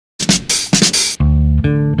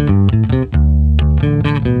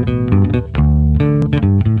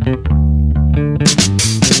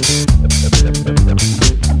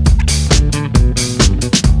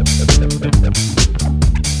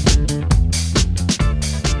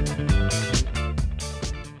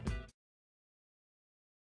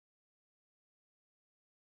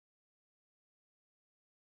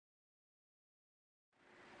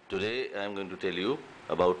Today I am going to tell you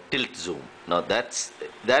about tilt zoom. Now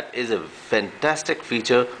that is a fantastic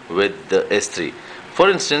feature with the S3. For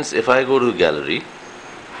instance, if I go to gallery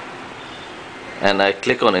and I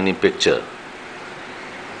click on any picture,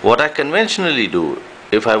 what I conventionally do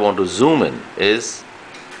if I want to zoom in is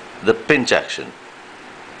the pinch action,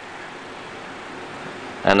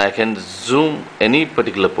 and I can zoom any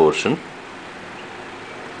particular portion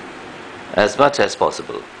as much as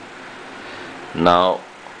possible. Now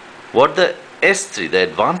what the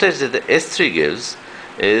advantage that the S3 gives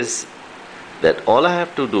is that all I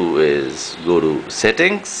have to do is go to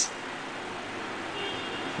settings,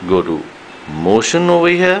 go to motion over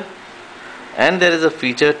here, and there is a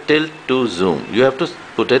feature tilt to zoom. You have to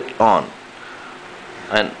put it on,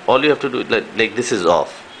 and all you have to do, like this is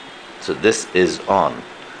off, so this is on,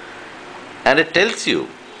 and it tells you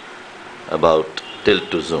about tilt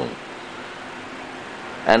to zoom.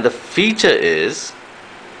 And the feature is,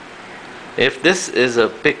 if this is a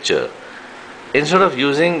picture, instead of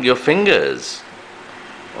using your fingers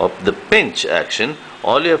of the pinch action,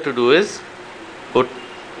 all you have to do is put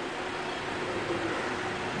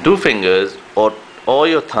two fingers or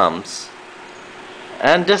your thumbs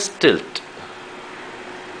and just tilt,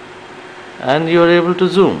 and you are able to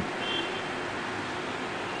zoom.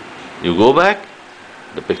 You go back,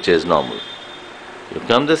 the picture is normal. You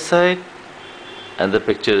come this side and the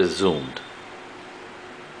picture is zoomed.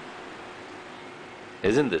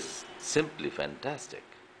 Isn't this simply fantastic?